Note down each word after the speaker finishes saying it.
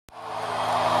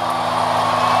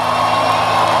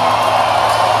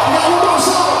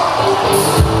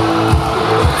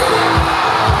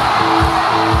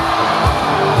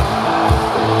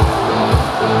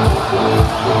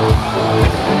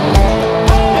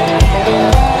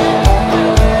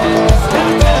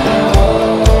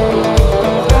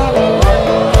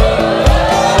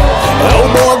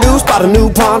got a new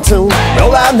pontoon.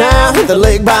 Roll out now, hit the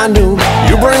lake by noon.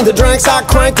 You bring the drinks, I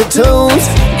crank the tunes.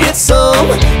 Get some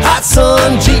hot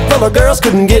sun, Jeep full of girls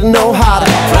couldn't get no hotter.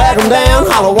 Flag them down,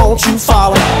 holler, won't you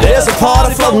follow? There's a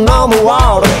party floating on the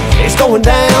water. It's going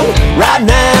down right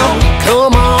now.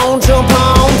 Come on, jump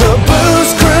on the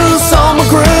booze cruise, summer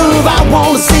groove. I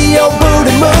wanna see your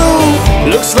booty move.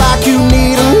 Looks like you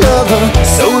need another,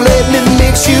 so let me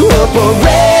mix you up a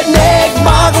redneck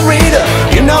margarita.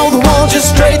 You know the one, just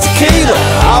straight tequila.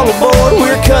 All aboard,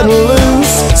 we're cutting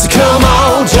loose. So come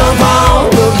on, jump on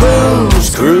the booze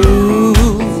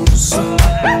cruise.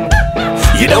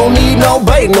 You don't need no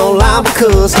bait, no line,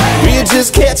 because we're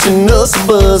just catching us a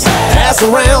buzz. Pass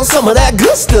around some of that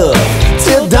good stuff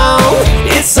till dawn.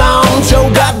 It's on. Joe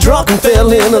got drunk and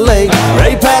fell in the lake.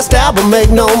 Ray passed out, but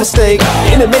make no mistake,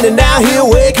 in a minute now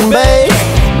he'll wake and bake.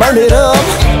 Burn it up,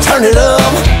 turn it up.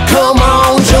 Come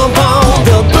on, jump on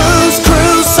the booze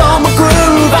cruise, summer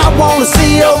groove. I wanna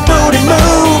see your booty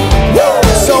move. Woo!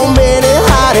 So many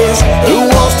hotties, who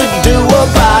wants to do a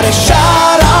body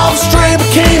shot off straight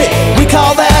bikini? We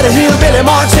call that a hillbilly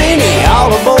martini.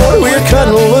 All aboard, we're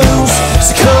cutting loose.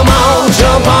 So come on,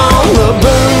 jump on the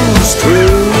booze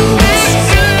cruise.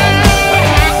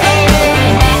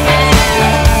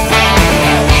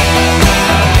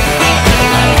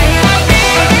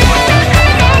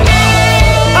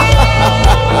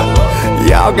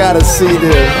 Y'all gotta see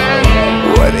this.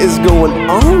 What is going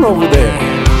on over there?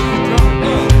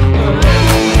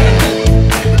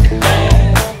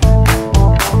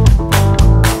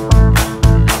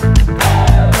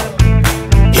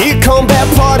 Here come that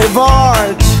party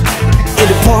barge in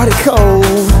the party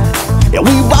cove. Yeah,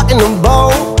 we rockin' them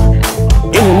boat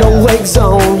in the no-wake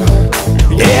zone.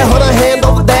 Yeah, hold a hand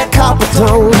over that copper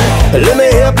tone. Let me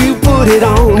help you put it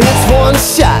on. It's one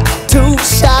shot, two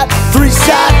shot, three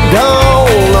shot,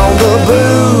 gone on the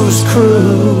booze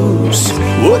cruise.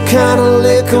 What kind of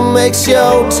liquor makes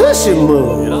your tushy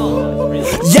move?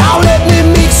 Y'all let me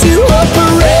mix you up a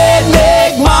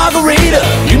redneck margarita.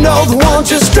 You know the one,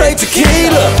 just straight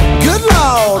tequila. Good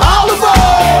Lord, all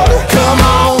aboard. Come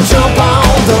on, jump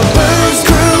on the booze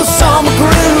cruise, summer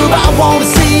groove. I wanna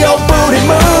see your booty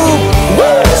move.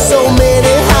 Woo! So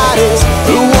many hotties,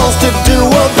 who wants to do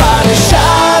a body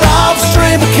shot off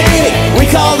straight bikini? We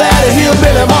call that a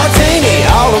hillbilly martini.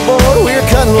 All aboard, we're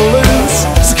cutting loose.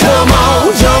 So come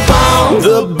on, jump on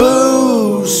the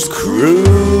booze cruise.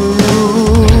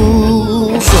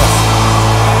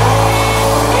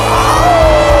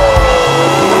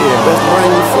 Yeah, let's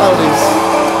bring the floaties.